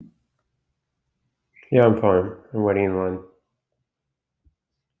Yeah, I'm fine. I'm waiting in line.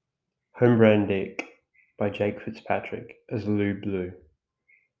 Home Brand Dick by Jake Fitzpatrick as Lou Blue.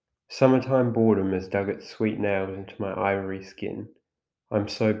 Summertime boredom has dug its sweet nails into my ivory skin. I'm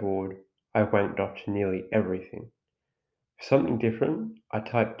so bored, I wanked off to nearly everything. For something different, I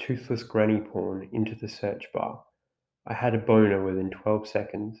typed toothless granny porn into the search bar. I had a boner within 12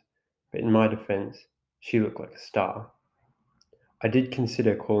 seconds, but in my defense, she looked like a star. I did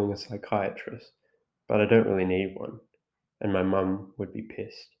consider calling a psychiatrist, but I don't really need one, and my mum would be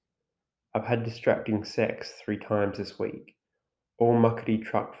pissed. I've had distracting sex 3 times this week. All muckety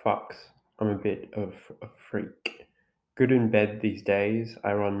truck fucks. I'm a bit of a freak. Good in bed these days,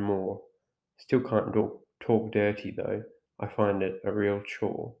 I run more. Still can't talk dirty though. I find it a real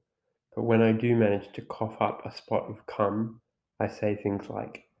chore. But when I do manage to cough up a spot of cum, I say things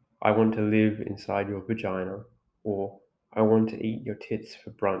like, I want to live inside your vagina, or I want to eat your tits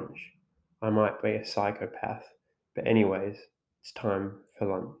for brunch. I might be a psychopath, but anyways, it's time for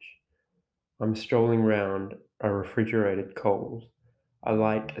lunch. I'm strolling round a refrigerated Coles, a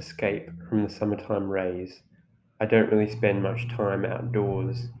light escape from the summertime rays. I don't really spend much time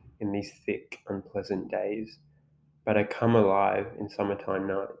outdoors in these thick, unpleasant days, but I come alive in summertime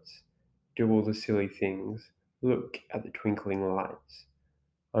nights, do all the silly things, look at the twinkling lights.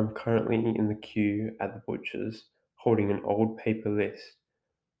 I'm currently in the queue at the butcher's, holding an old paper list.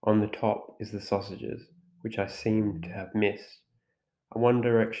 On the top is the sausages, which I seem to have missed. A One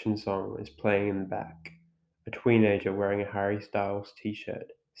Direction song is playing in the back. A teenager wearing a Harry Styles t-shirt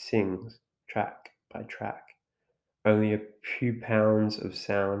sings track by track. Only a few pounds of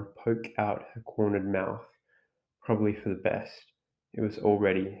sound poke out her cornered mouth, probably for the best. It was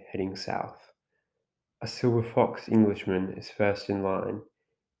already heading south. A Silver Fox Englishman is first in line.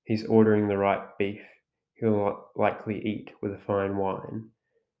 He's ordering the right beef he'll likely eat with a fine wine.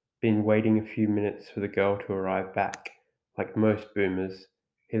 Been waiting a few minutes for the girl to arrive back. Like most boomers,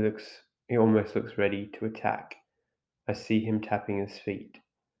 he almost looks ready to attack. I see him tapping his feet.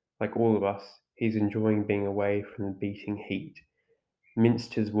 Like all of us, he's enjoying being away from the beating heat.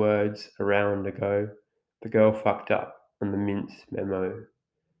 Minced his words around ago. The girl fucked up on the mince memo.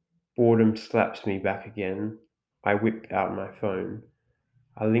 Boredom slaps me back again. I whip out my phone.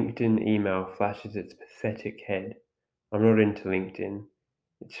 A LinkedIn email flashes its pathetic head. I'm not into LinkedIn.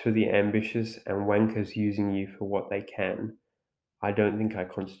 It's for the ambitious and wankers using you for what they can. I don't think I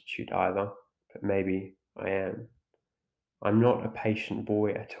constitute either, but maybe I am. I'm not a patient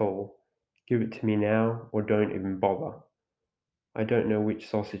boy at all. Give it to me now or don't even bother. I don't know which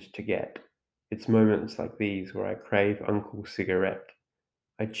sausage to get. It's moments like these where I crave Uncle's cigarette.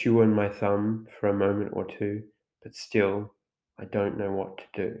 I chew on my thumb for a moment or two, but still, I don't know what to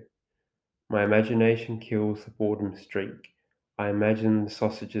do. My imagination kills the boredom streak. I imagine the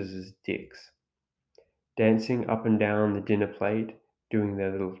sausages as dicks, dancing up and down the dinner plate, doing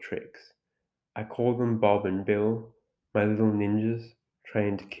their little tricks. I call them Bob and Bill, my little ninjas,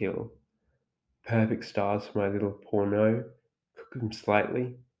 trained to kill. Perfect stars for my little porno, cook them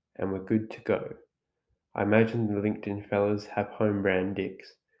slightly, and we're good to go. I imagine the LinkedIn fellas have home brand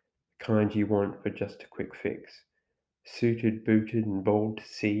dicks, the kind you want for just a quick fix. Suited, booted, and bold to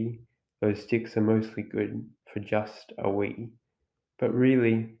see, those sticks are mostly good for just a wee. But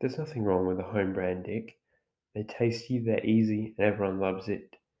really, there's nothing wrong with a home brand dick. They're tasty, they're easy, and everyone loves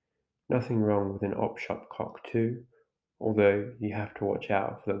it. Nothing wrong with an op shop cock too, although you have to watch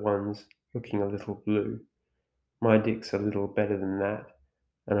out for the ones looking a little blue. My dick's a little better than that,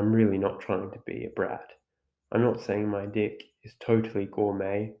 and I'm really not trying to be a brat. I'm not saying my dick is totally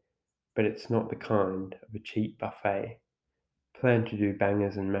gourmet, but it's not the kind of a cheap buffet. Plan to do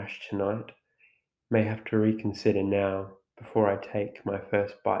bangers and mash tonight. May have to reconsider now before I take my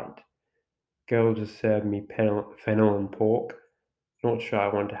first bite. Girl just served me fennel and pork. Not sure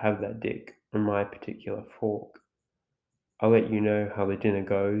I want to have that dick on my particular fork. I'll let you know how the dinner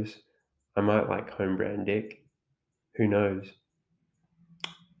goes. I might like home brand dick. Who knows?